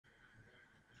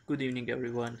Good evening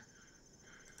everyone,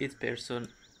 it's Person.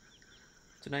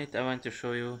 Tonight I want to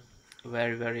show you a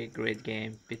very great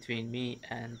game between me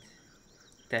and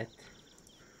Tet.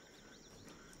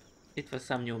 It was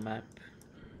some new map.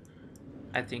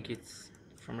 I think it's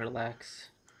from Relax.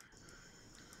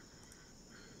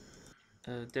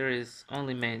 There is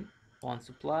only main one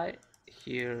supply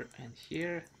here and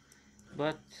here,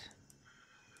 but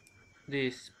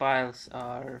these piles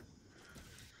are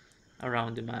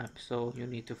around the map, so you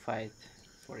need to fight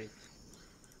for it.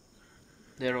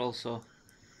 There are also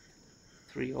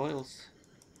 3 oils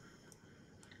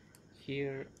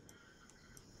here,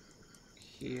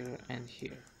 here and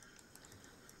here.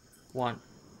 One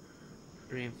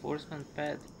reinforcement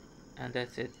pad and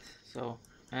that's it. So,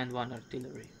 and 1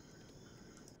 artillery.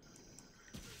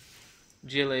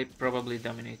 GLA probably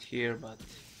dominate here, but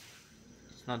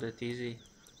it's not that easy.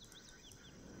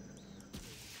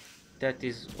 That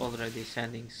is already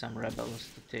sending some rebels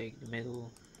to take the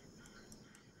middle,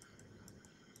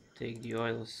 take the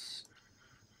oils,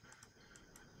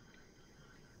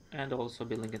 and also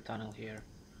building a tunnel here.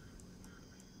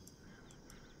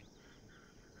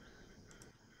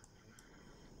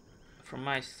 From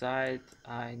my side,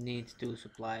 I need 2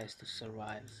 supplies to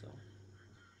survive, so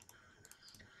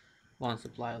 1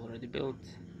 supply already built.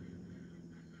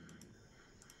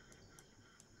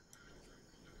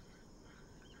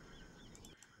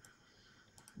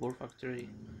 War factory.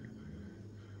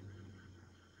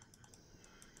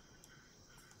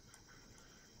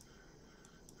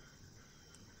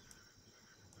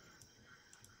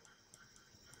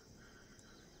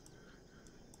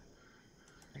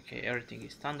 Okay, everything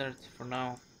is standard for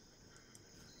now.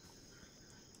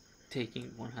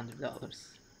 Taking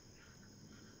 $100.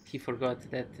 He forgot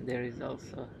that there is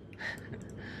also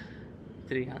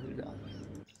 $300.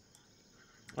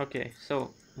 Okay,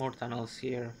 so more tunnels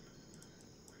here.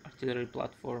 Artillery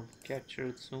platform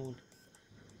captured soon.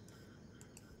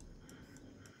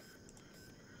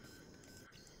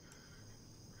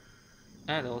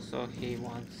 And also he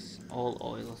wants all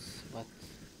oils, but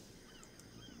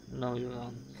no you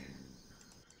don't.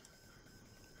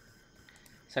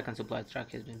 Second supply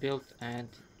truck has been built and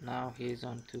now he's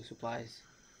on 2 supplies.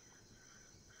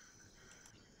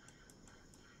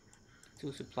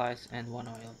 2 supplies and 1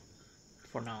 oil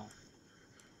for now.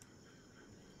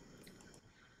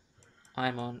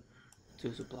 I'm on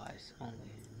 2 supplies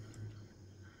only.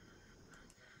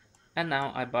 And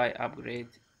now I buy upgrade.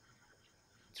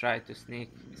 Try to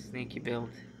sneaky build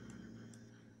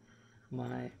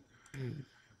my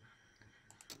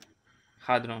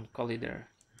Hadron Collider,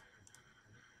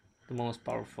 the most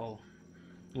powerful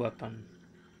weapon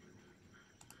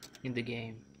in the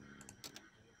game.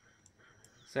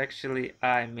 So actually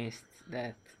I missed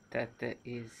that Tete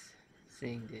is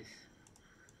seeing this.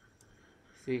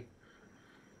 See,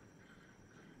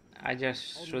 I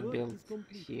just should build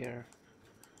here,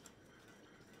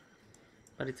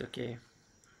 but it's okay.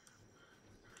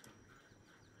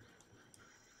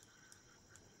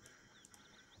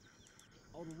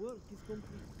 Our work is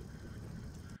complete.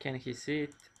 Can he see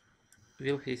it?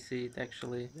 Will he see it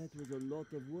actually? That was a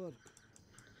lot of work.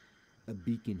 A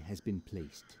beacon has been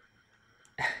placed.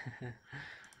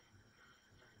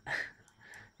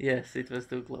 Yes, it was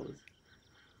too close.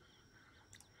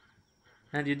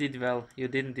 And you did well, you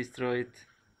didn't destroy it.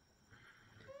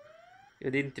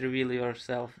 You didn't reveal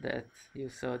yourself that you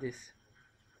saw this.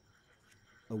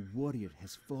 A warrior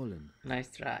has fallen. Nice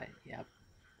try, yep.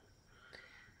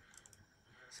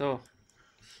 So,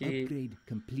 he Upgrade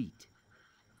complete.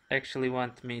 actually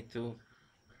want me to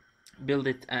build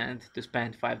it and to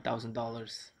spend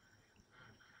 $5,000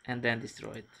 and then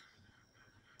destroy it,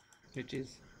 which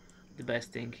is the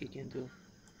best thing he can do.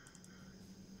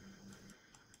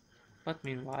 But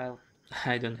meanwhile,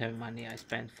 I don't have money. I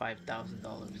spent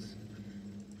 $5,000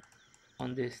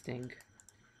 on this thing.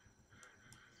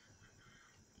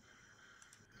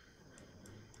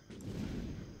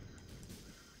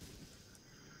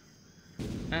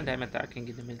 And I'm attacking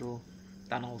in the middle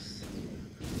tunnels.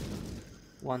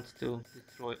 Want to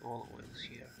destroy all oils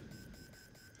here.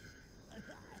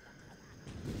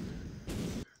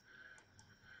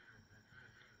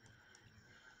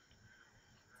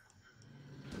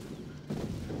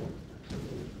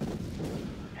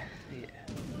 Yeah.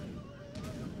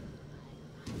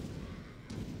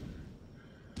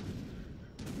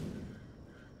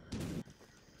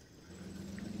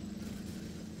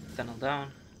 Tunnel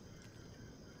down.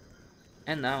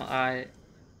 And now I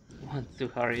want to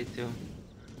hurry to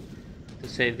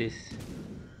save this,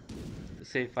 to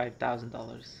save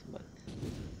 $5,000, but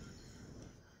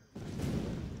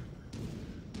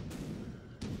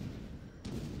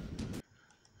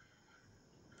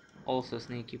Also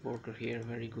sneaky worker here,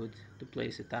 very good to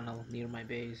place a tunnel near my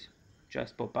base.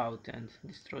 Just pop out and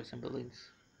destroy some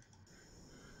buildings.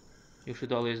 You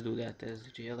should always do that as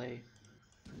GLA.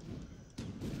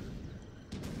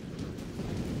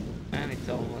 And it's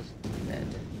almost dead.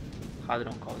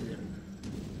 Hadron Collider.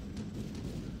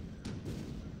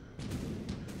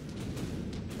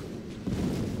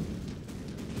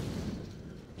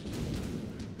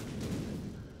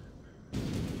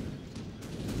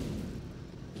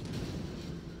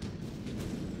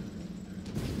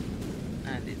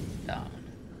 And it's down.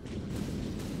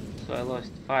 So I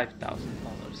lost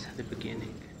 $5,000 at the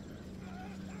beginning,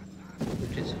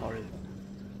 which is horrible.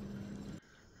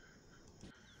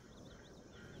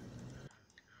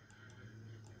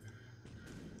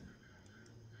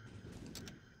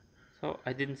 So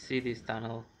I didn't see this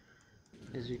tunnel.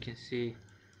 As you can see,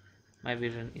 my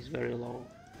vision is very low.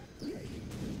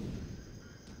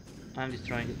 I'm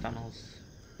destroying the tunnels.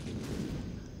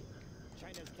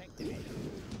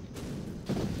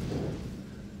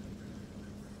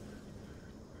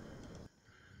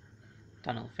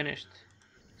 Tunnel finished.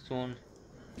 Soon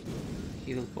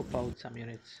he will pop out some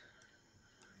units.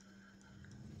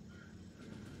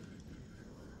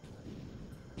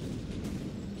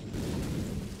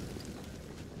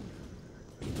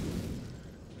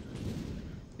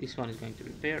 This one is going to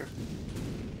repair.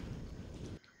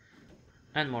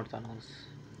 And more tunnels.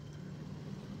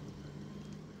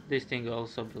 This thing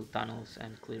also build tunnels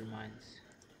and clear mines.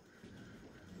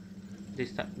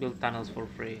 This build tunnels for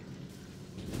free.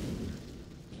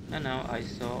 And now I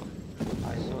saw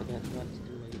that, but it's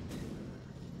too late.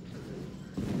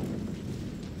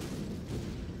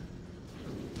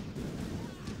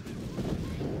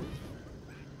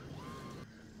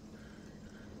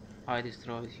 I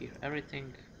destroyed here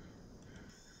everything.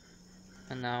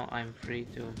 And now I'm free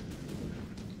to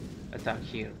attack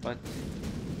here, but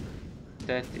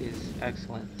that is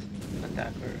excellent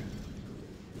attacker.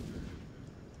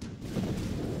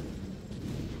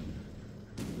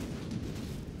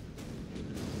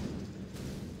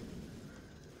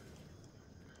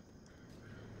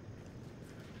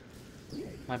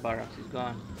 My barracks is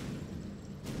gone.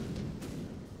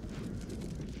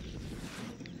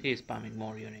 He is spamming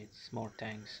more units, more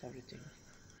tanks, everything.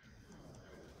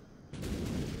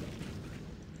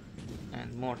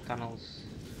 And more tunnels.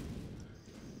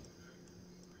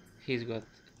 He's got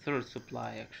third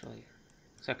supply actually.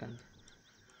 Second.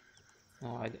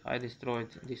 No, I destroyed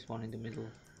this one in the middle.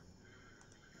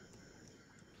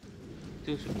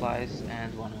 2 supplies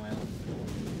and 1 oil.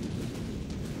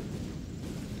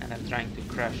 And I'm trying to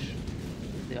crush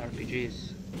the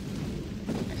RPGs.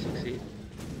 I succeed.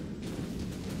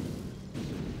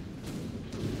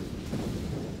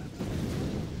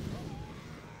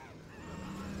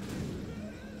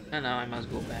 And now I must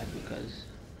go back because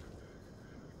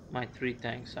my 3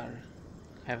 tanks are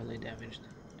heavily damaged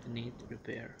and need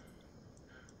repair.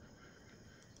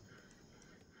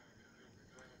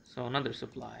 So another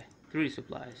supply, 3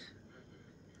 supplies.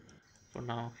 For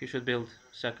now, you should build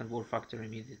second war factory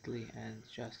immediately and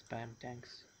just spam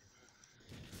tanks.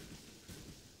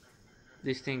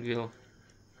 This thing will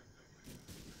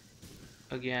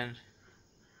again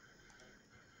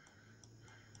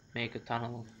make a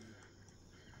tunnel.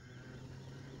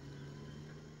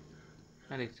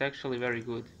 And it's actually very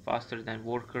good, faster than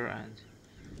worker, and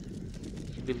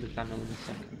he built the tunnel in a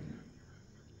second.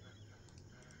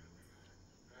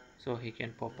 So he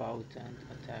can pop out and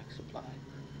attack supply.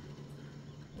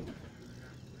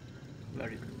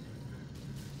 Very good.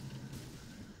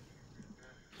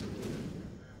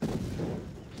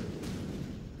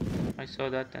 I saw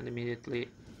that and immediately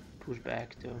pushed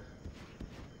back to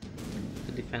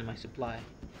defend my supply.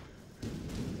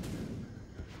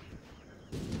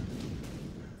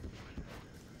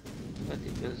 But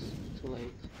it was too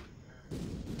late.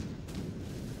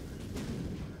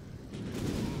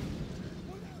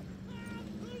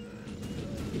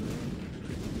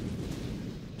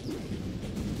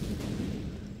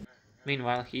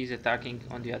 Meanwhile, he's attacking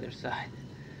on the other side.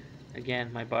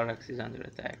 Again, my barracks is under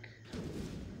attack.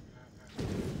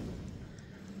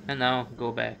 And now,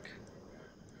 go back.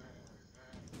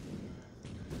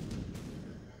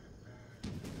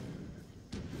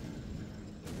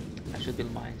 I should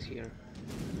build mines here.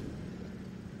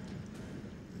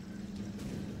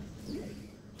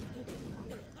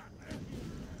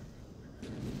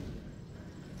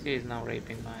 He is now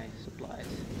raping my supplies.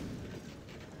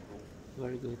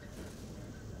 Very good.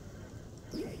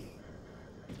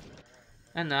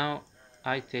 And now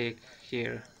I take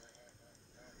here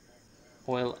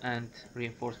oil and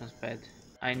reinforcements pad.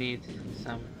 I need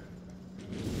some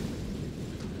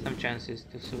chances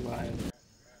to survive.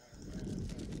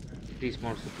 these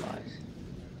more supplies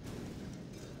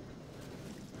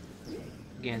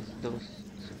against those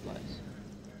supplies.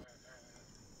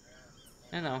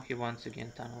 And now he once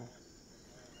again tunnel.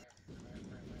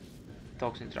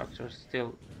 Toxin tractor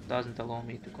still doesn't allow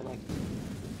me to collect.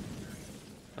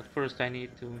 But first I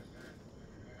need to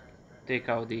take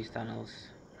out these tunnels,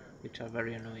 which are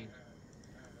very annoying.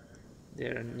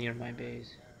 They're near my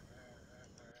base.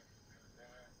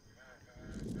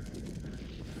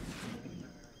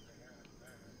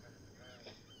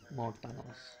 More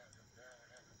tunnels.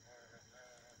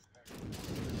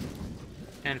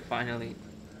 And finally,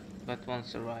 got one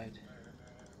survived.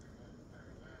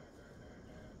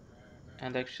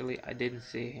 And actually I didn't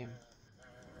see him.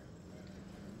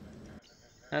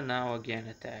 And now again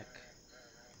attack.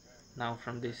 Now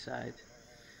from this side.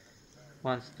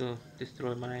 Wants to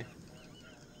destroy my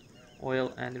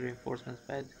oil and reinforcement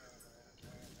pad.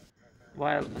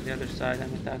 While on the other side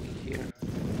I'm attacking here.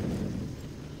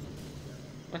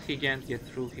 But he can't get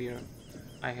through here.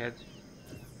 I had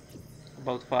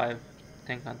about 5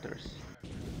 tank hunters.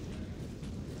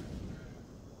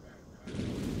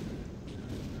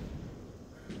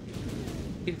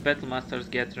 If battle masters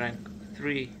get rank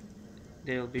 3,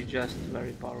 they'll be just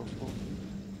very powerful.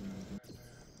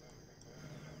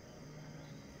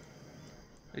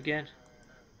 Again,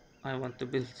 I want to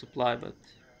build supply, but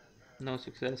no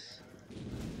success.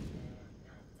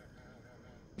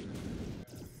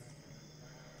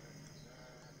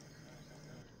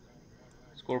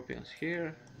 Scorpions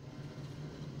here,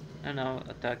 and now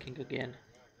attacking again.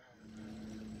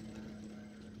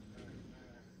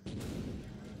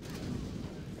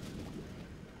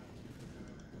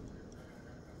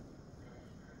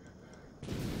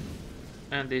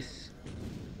 And this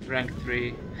rank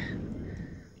 3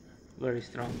 very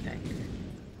strong tank.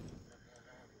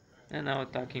 And now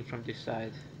attacking from this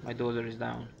side. My dozer is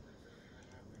down.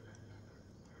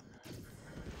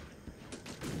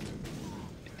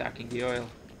 Attacking the oil.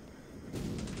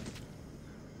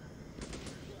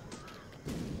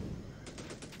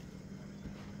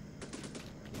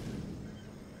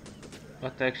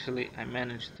 But actually I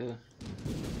managed to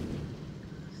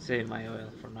save my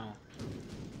oil for now.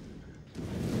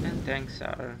 And tanks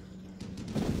are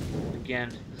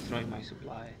again destroying my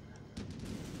supply.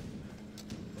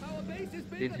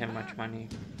 Didn't have much money.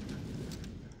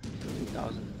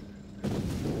 2,000.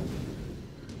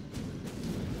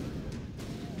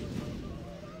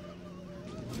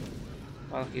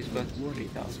 Well, he's got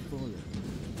 3,000.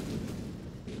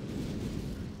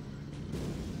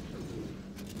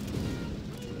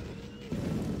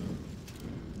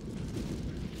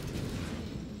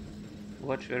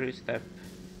 Watch where you step.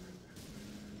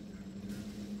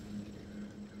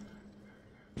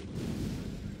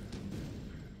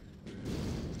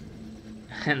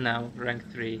 And now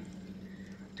rank 3.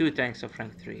 2 tanks of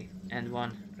rank 3 and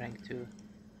 1 rank 2.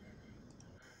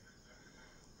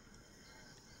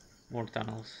 More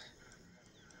tunnels.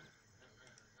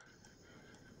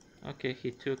 Okay,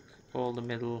 he took all the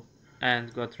middle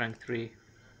and got rank 3.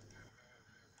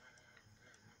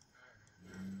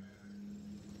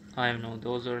 I have no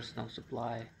dozers, no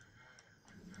supply.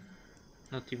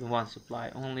 Not even one supply,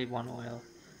 only one oil.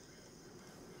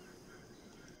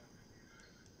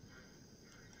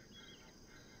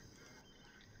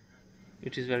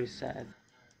 Which is very sad.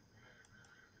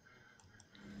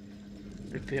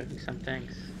 Repairing some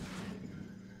tanks.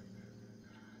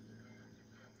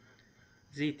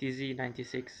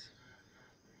 ZTZ96.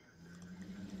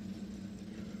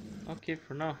 Okay,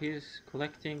 for now he's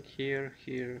collecting here,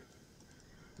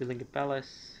 building a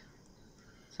palace,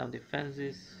 some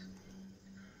defenses,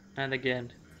 and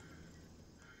again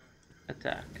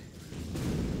attack.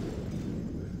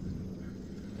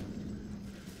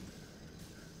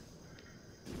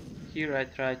 Here I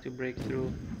tried to break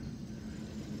through,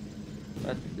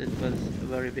 but it was a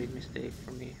very big mistake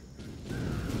for me.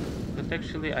 But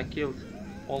actually I killed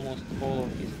almost all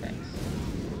of his tanks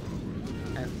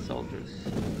and soldiers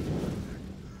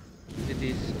with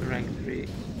this rank 3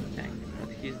 tank, but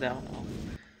he's down now,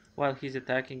 while he's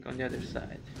attacking on the other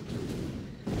side.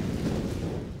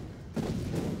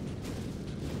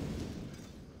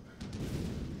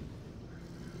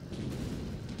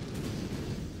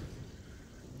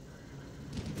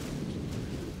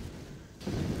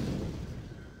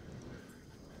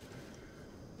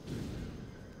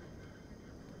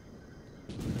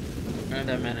 And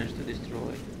I managed to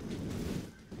destroy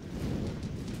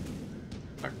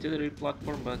artillery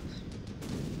platform, but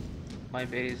my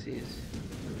base is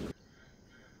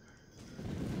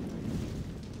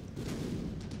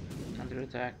under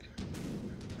attack.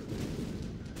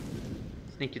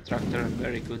 Sneaky tractor,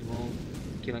 very good move.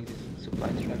 killing the supply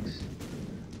trucks.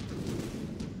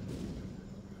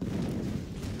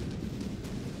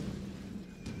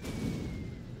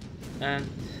 And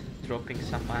dropping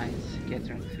some mines, get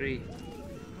rank 3.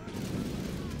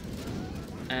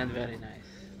 And very nice.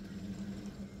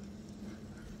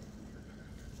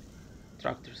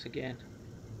 Tractors again.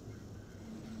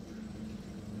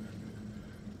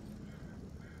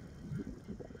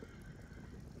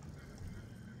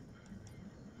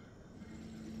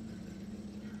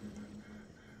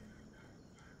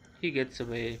 He gets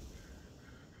away,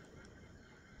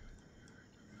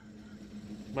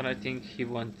 but I think he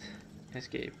won't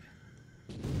escape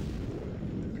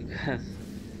because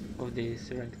of this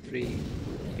rank 3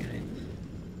 unit.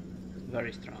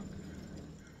 Very strong.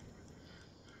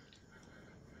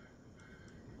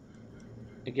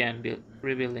 Again,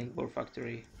 rebuilding war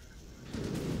factory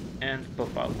and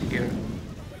pop out here.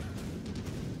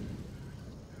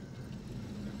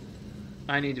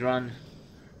 I need run.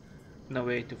 No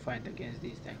way to fight against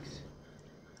these tanks.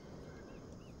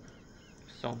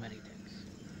 So many tanks.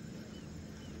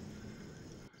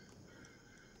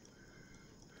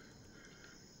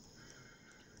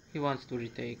 He wants to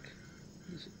retake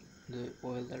the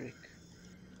oil derrick.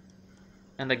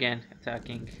 And again,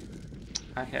 attacking.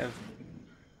 I have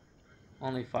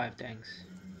only 5 tanks.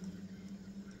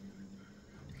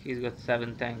 He's got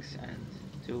 7 tanks and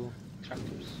 2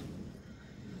 tractors.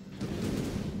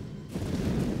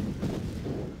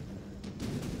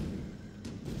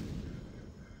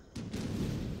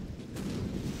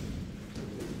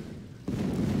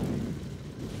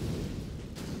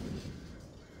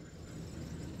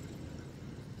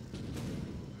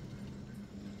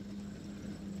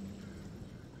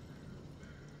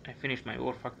 I finished my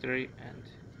ore factory and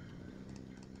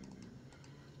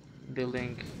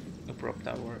building a prop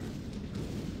tower.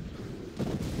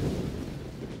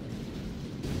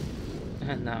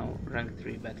 And now rank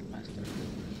 3 battle master.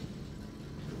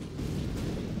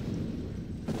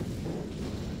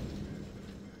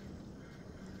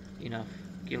 Enough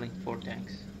killing 4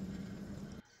 tanks.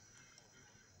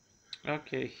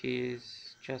 Okay,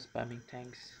 he's just spamming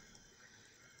tanks.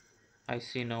 I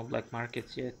see no black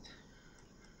markets yet.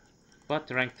 But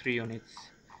rank 3 units.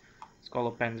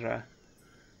 Scolopendra.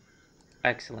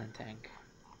 Excellent tank.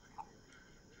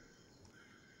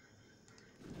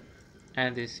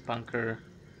 And this bunker,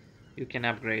 you can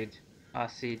upgrade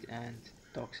acid and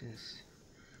toxins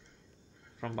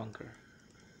from bunker.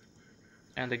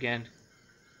 And again,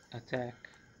 attack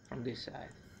from this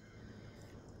side.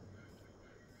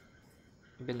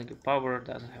 Building a power,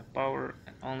 doesn't have power,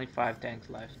 and only 5 tanks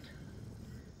left.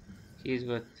 He's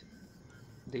got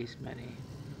this many.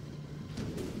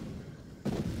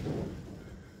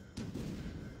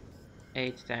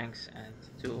 8 tanks and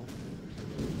 2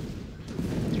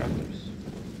 tractors.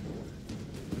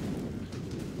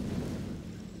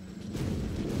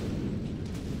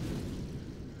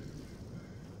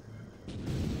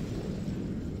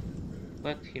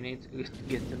 But he needs to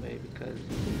get away because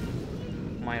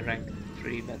my rank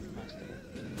 3 battle master.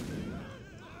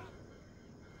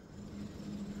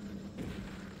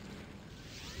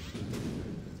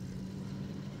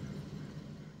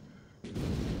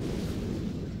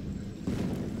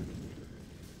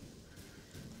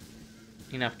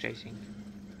 Enough chasing.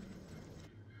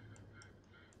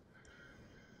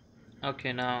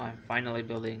 Okay, now I'm finally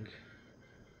building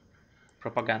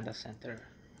propaganda center.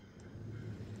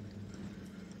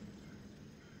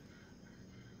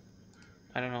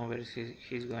 I don't know where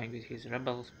he's going with his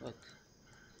rebels, but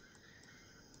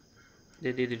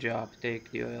they did the job.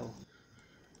 Take the oil.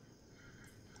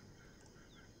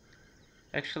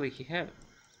 Actually, he had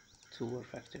 2 war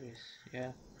factories,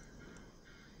 yeah.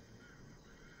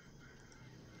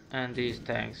 And these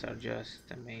tanks are just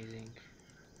amazing.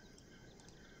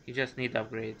 You just need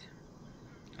upgrade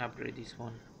this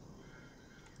one.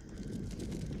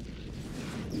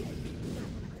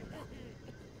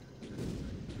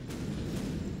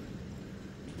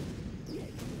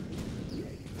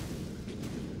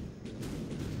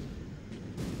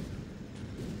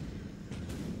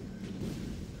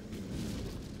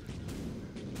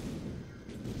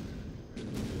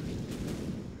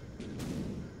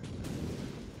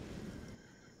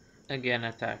 Again,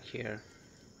 attack here.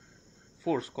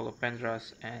 4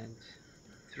 Scolopendras and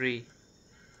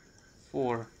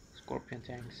 4 Scorpion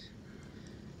tanks.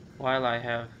 While I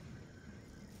have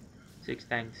 6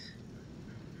 tanks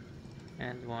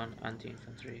and 1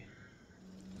 anti-infantry.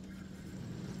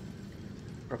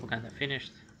 Propaganda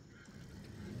finished.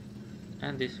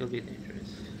 And this will be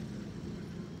dangerous.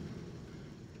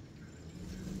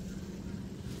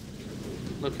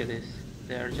 Look at this.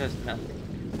 They are just melting.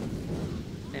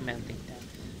 They're melting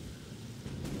tanks.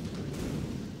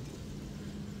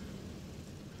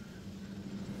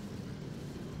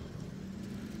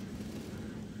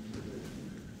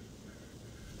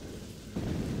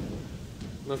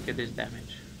 Look at this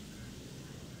damage.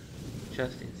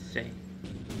 Just insane.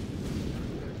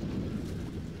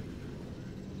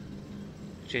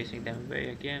 Chasing them away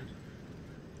again.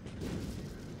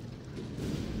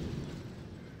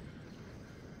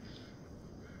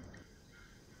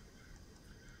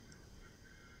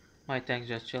 My tank's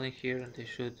just chilling here and they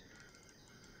should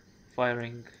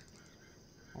firing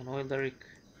on oil derrick,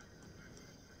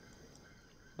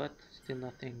 but still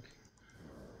nothing.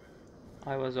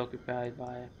 I was occupied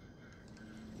by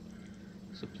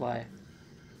supply.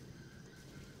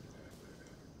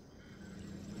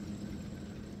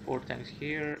 4 tanks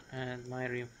here, and my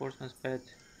reinforcements pad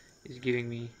is giving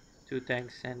me 2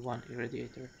 tanks and 1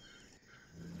 irradiator,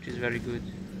 which is very good.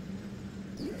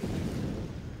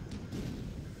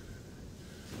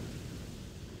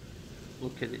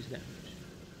 Look at this damage.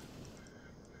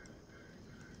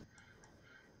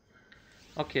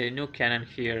 Okay, Nuke cannon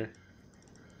here,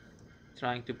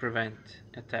 trying to prevent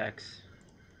attacks.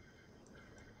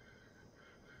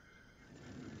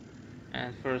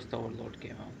 And first Overlord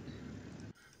came out.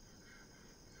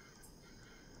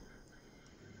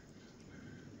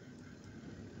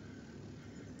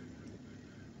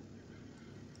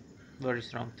 Very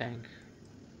strong tank.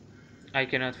 I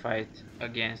cannot fight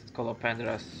against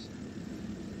Colopendras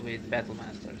with Battle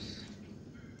Masters.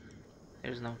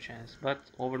 There's no chance, but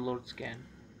Overlords can.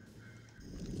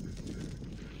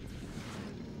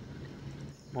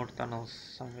 More tunnels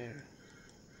somewhere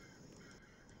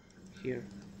here.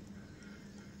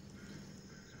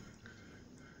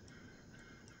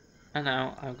 And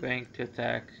now I'm going to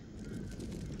attack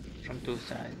from 2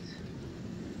 sides.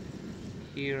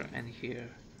 Here and here.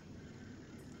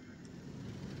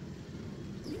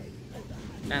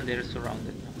 And they're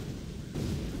surrounded now.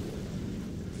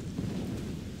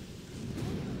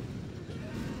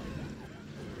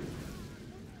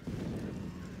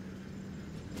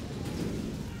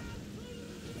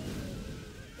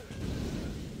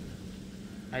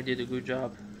 I did a good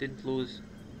job, didn't lose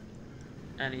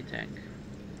any tank,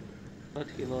 but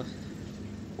he lost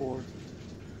 4.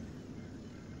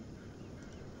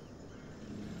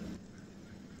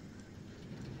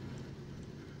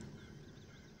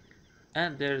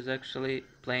 And there's actually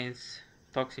planes,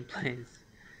 toxin planes.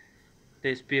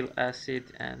 They spill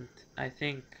acid and I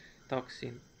think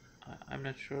toxin, I'm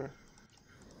not sure,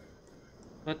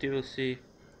 but you will see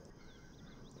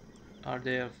are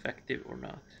they effective or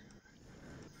not.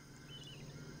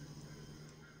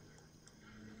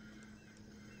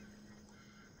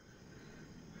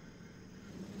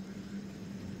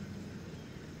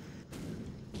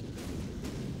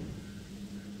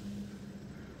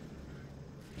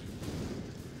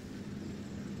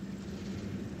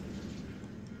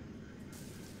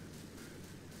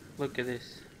 Look at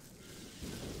this.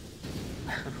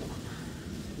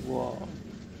 Wow.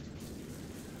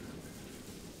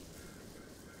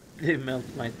 They melt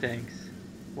my tanks.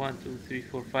 1, 2, 3,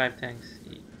 4, 5 tanks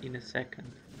in a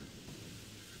second.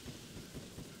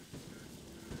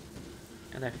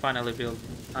 And I finally built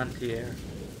anti-air.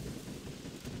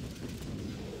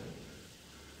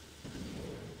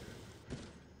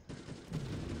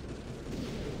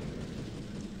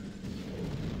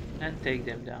 And take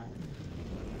them down.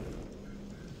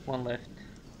 1 left.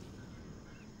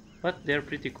 But they're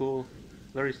pretty cool,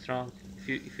 very strong.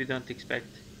 If you don't expect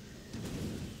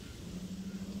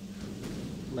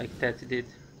like that did,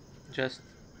 just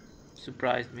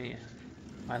surprised me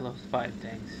and I lost 5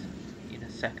 tanks in a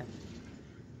second.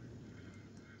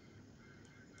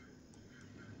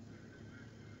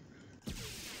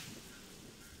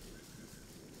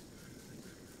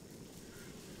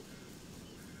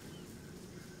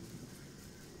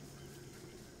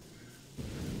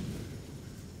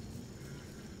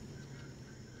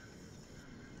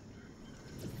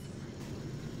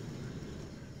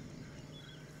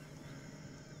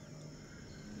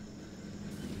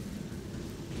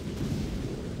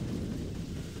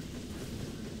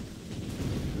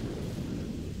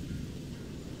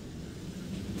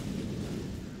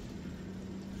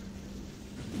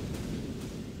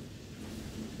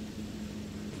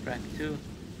 Rank 2.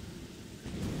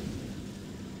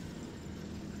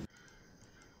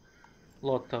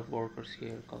 Lot of workers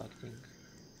here collecting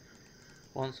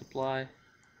 1 supply.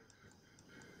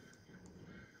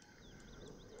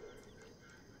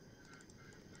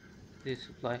 This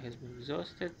supply has been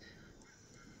exhausted.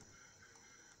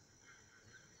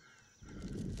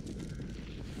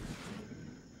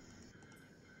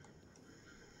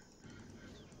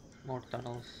 More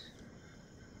tunnels.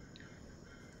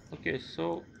 Okay,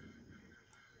 so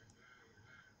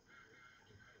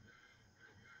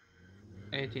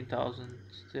 18,000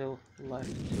 still left.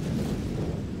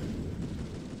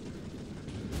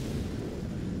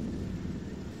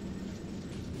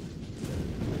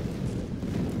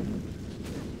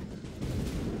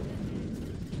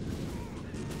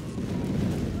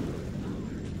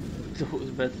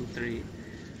 Battle 3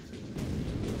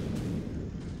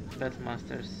 Battle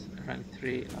Masters rank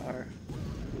 3 are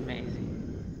amazing.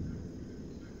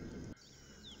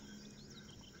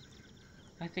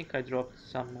 I think I dropped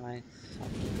some mines.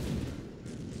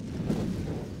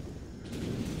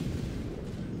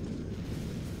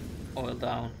 Oil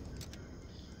down.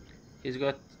 He's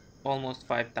got almost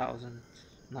 5,000.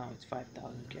 Now it's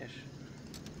 5,000 cash.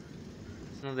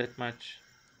 It's not that much.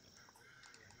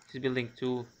 He's building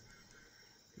 2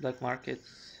 black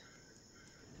markets.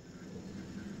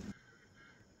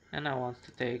 And I want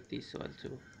to take this oil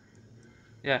too.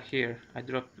 Yeah, here. I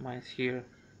dropped mines here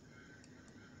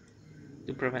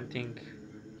to preventing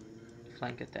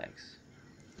flank attacks.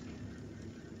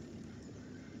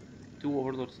 2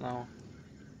 overlords now.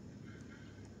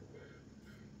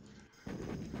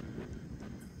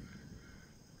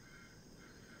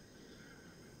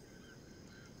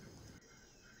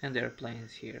 And there are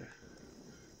planes here.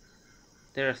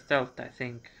 They're stealth, I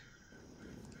think.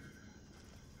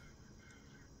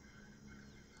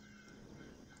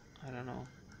 I don't know.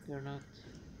 They're not.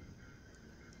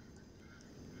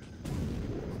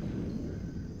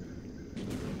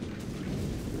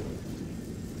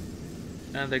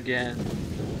 And again,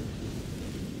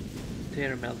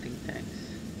 they're melting tanks.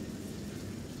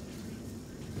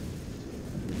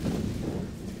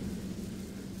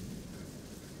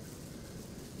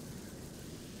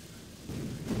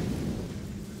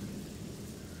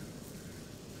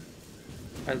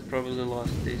 I'll probably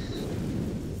lost these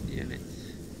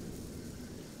units.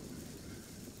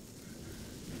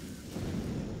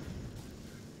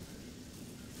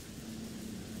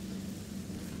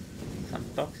 Some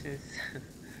toxins.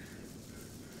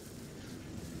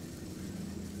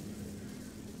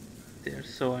 They're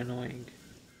so annoying.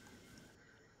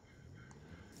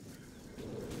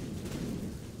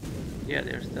 Yeah,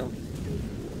 they're stealth.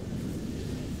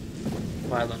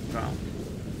 While on ground.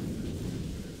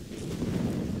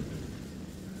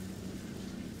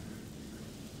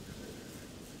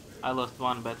 I lost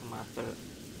 1 battle master,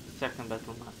 2nd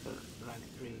battle master, rank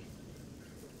 3.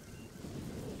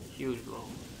 Huge blow.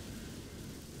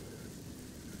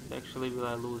 Actually, will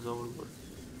I lose overlord?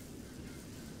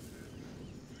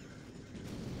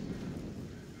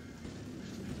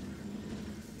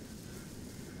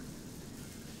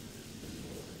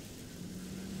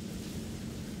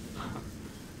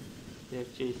 They're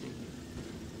chasing me.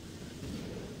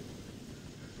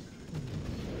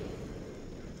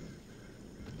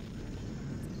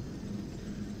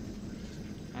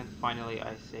 And finally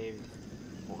I saved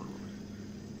Overlord.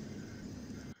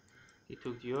 He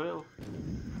took the oil,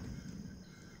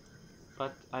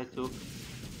 but I took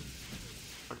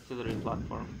artillery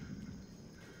platform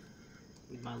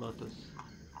with my Lotus.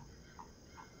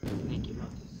 Sneaky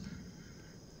Lotus.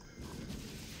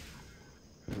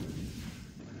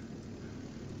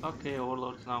 Okay,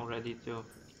 Overlord's now ready to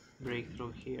break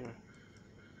through here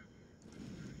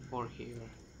or here.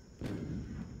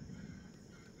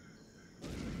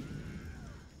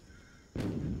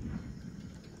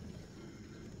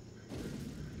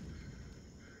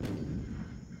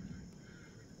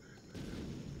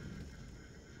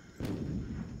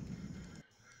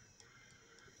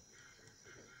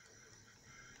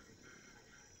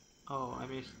 Oh, I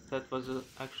missed. That was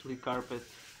actually carpet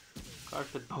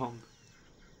bomb.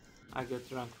 I got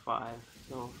rank 5,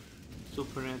 so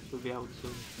Super Net will be out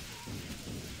soon.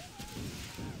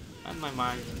 And my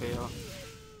mines fail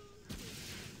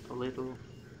a little.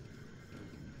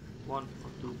 1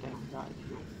 or 2 tanks died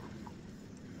here.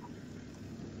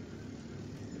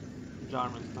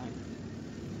 Jarman's knight.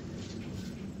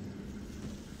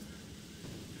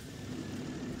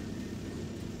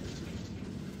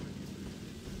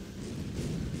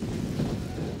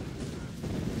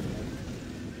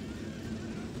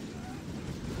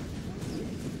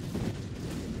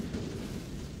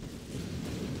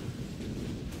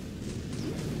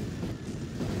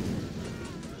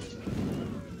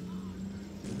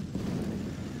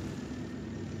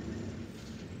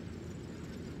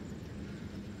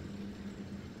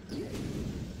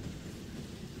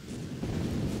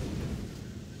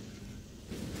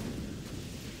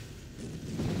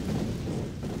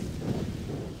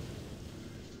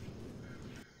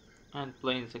 And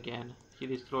planes again. He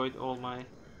destroyed all my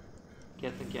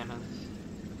Gatling cannons.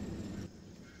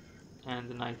 And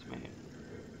the nightmare.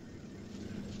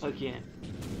 Again.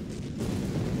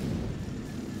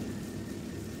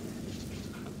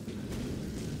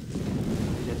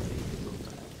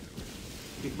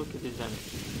 Look at this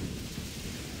damage.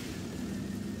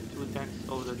 2 tanks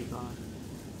already gone.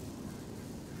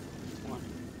 1,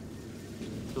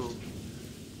 2.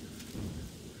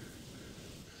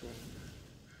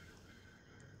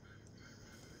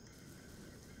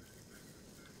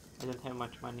 I don't have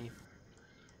much money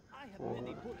I have for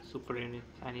many bullets. super unit.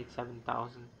 I need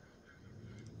 7,000.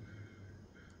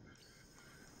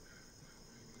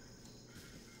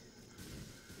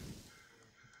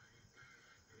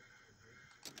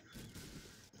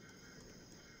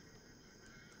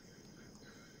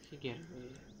 He get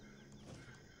away.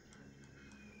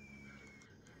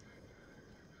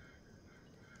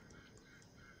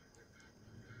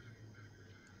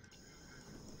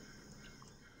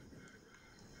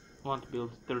 Want to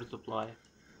build third supply.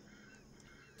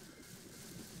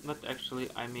 But actually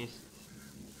I missed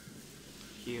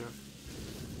here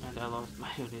and I lost my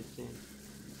units in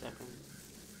seconds.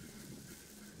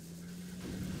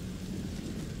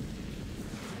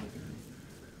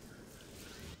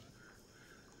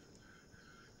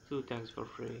 Two tanks for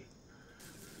free.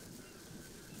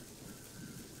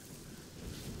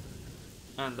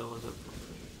 And those are for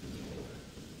free.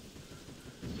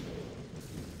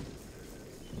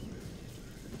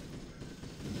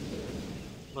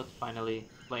 But finally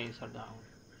planes are down.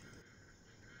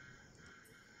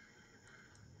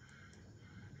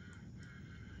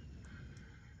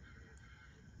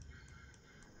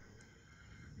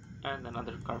 And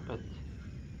another carpet.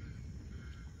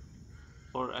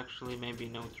 Or actually maybe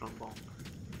neutron bomb.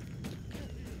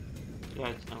 Yeah,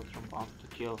 it's neutron bomb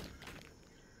to kill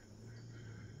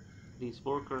these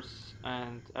workers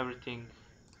and everything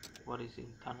what is in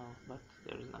tunnel, but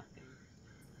there is nothing.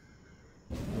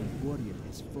 A warrior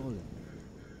has fallen.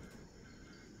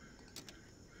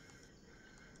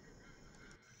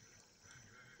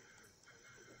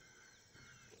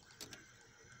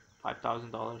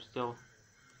 $5,000 still.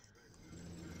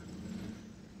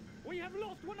 We have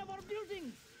lost one of our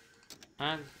buildings.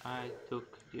 And I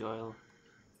took the oil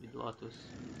with Lotus.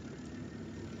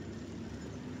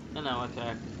 And now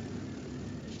attack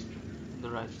the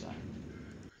right side.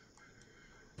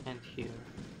 And here.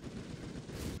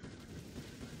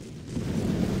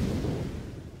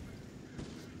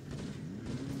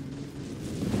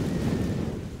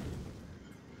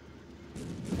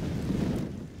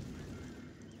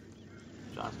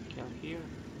 Just kill here.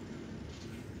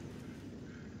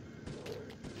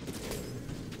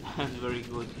 And very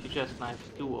good. He just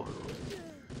knifed two overlords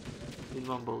with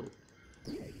one bullet.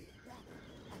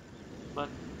 But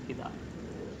he died.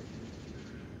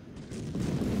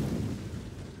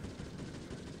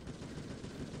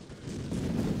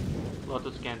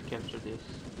 Lotus can't capture this.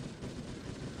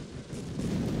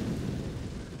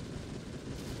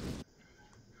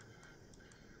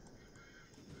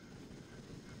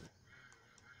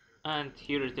 And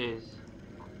here it is.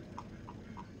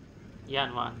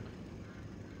 Yan Wang.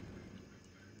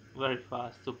 Very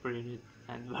fast, super unit,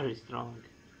 and very strong.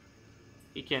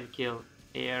 He can kill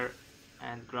air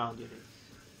and ground units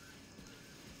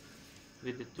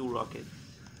with the two rockets.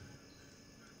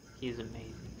 He's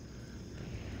amazing.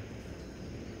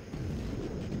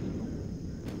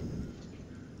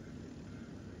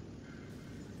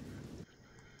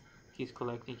 He's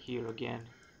collecting here again.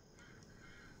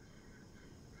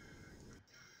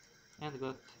 And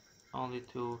got only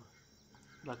two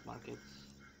black markets.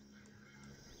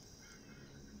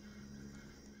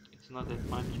 It's not that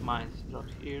much mines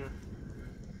dropped here.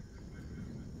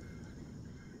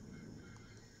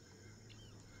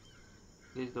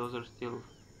 Those are still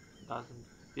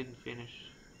didn't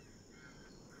finish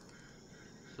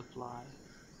supply.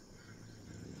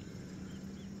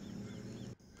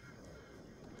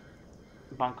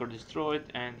 Bunker destroyed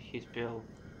and he spilled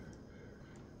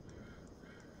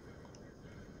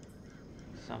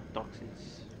some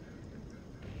toxins.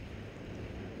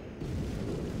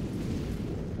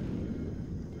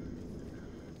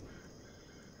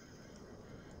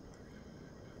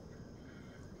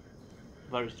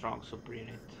 Very strong super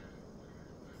unit.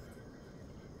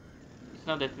 It's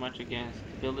not that much against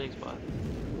buildings, but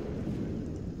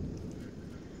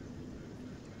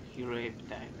he raped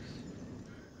tanks.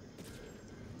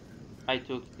 I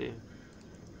took the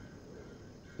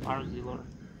arms dealer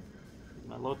with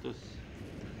my Lotus.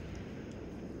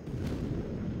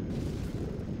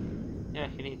 Yeah,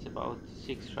 he needs about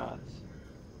 6 shots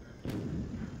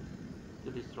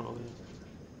to destroy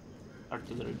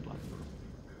artillery platform.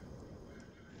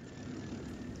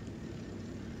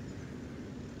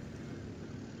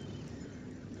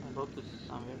 My Lotus is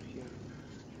somewhere here.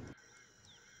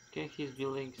 Okay, he's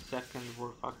building second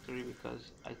war factory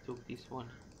because I took this one.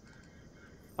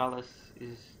 Palace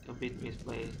is a bit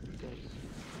misplaced because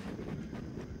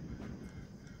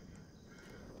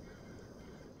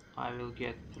I will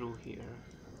get through here.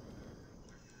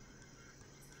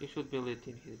 He should build it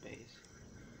in his base.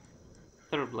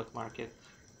 Third black market.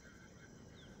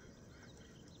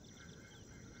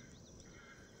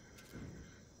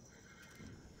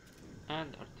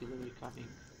 And artillery coming.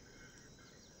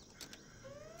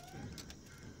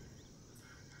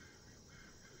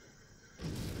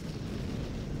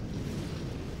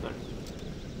 But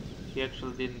he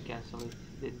actually didn't cancel it,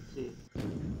 didn't see it.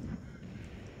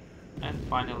 And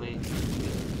finally,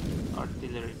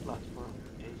 artillery platform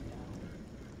is down.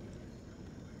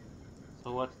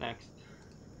 So what's next?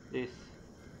 This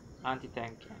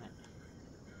anti-tank cannon.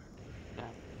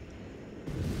 Done.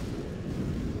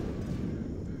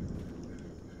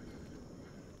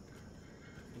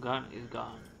 Gun is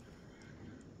gone.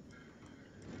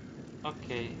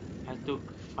 Okay, I took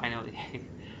finally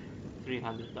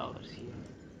 $300 here.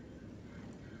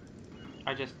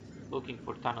 I just looking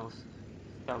for tunnels,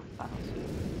 stealth tunnels here.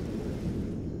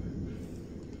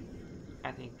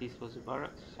 I think this was a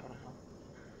barracks, I don't know.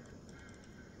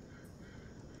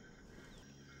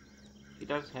 He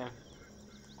does have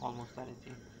almost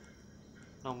anything.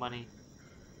 No money,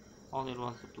 only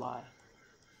one supply.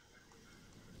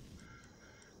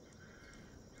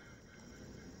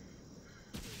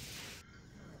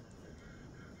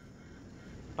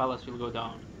 Palace will go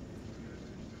down.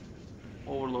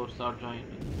 Overlords are joining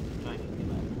the battle.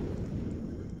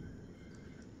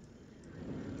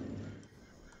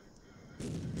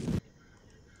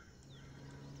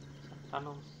 Some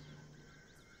tunnels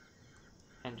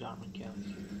and German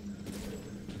cavalry.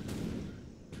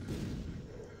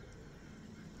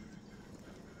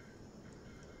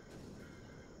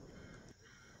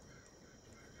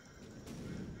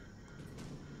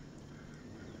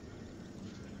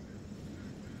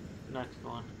 Next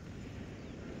one.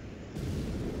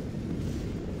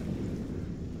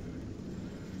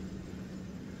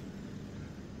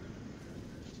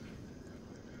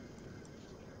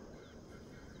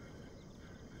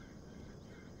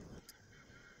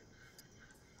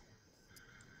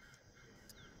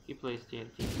 He plays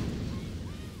TNT.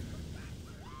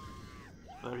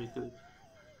 Very good.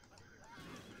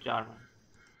 German.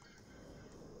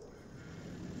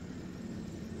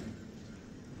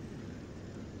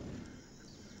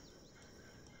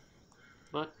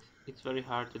 But it's very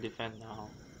hard to defend now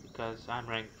because I'm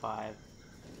rank 5.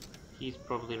 He's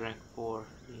probably rank 4,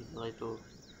 needs a little,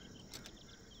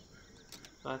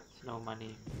 but no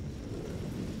money.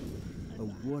 A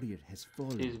warrior has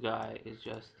fallen. This guy is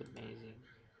just amazing.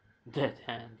 Dead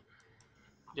hand.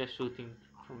 Just shooting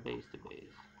from base to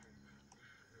base.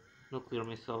 Nuclear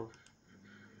missile.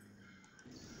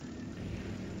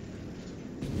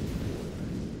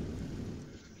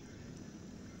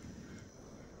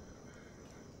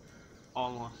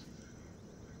 Almost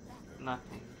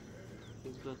nothing.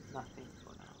 He's got nothing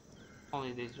for now.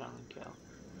 Only this German kill.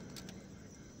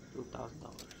 $2,000.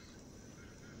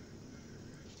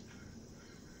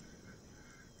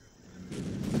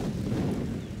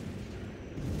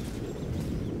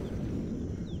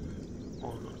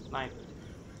 Almost sniped.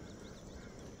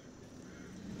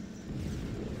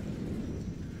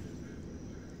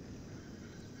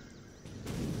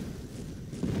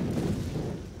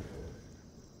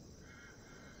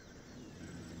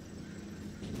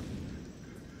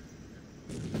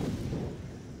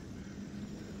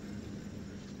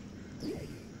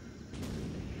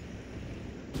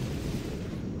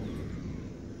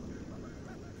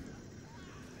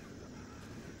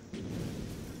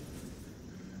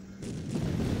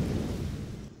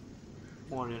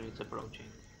 More units approaching.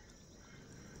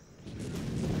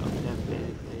 Oh, that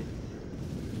basically it.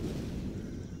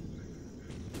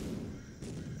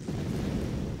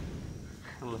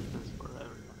 Lessons for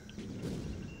everyone.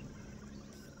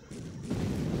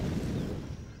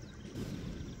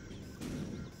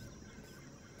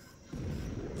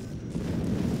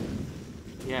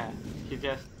 Yeah, he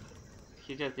just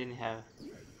didn't have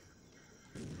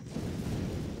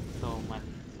so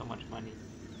much money.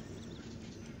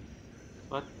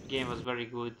 But game was very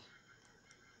good.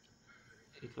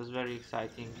 It was very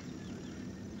exciting.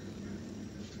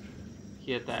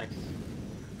 He attacks.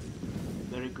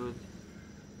 Very good.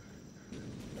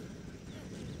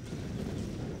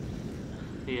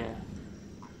 Yeah.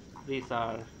 These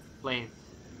are planes.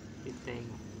 He's saying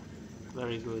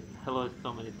very good. I lost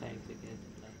so many tanks against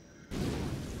the plane.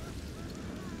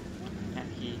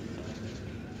 And he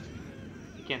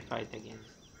can't fight against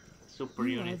super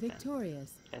You are units.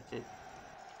 victorious. That's it.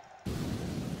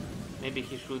 Maybe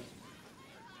he should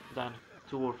done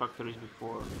 2 war factories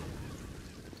before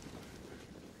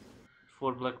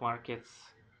black markets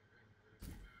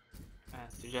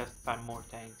and to just spam more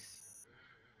tanks.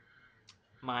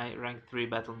 My rank 3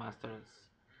 battle masters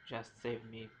just saved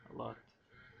me a lot.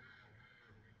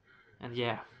 And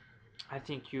yeah, I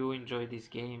think you enjoyed this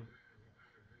game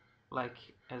like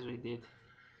as we did.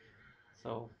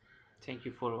 So Thank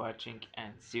you for watching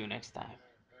and see you next time.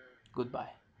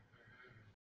 Goodbye.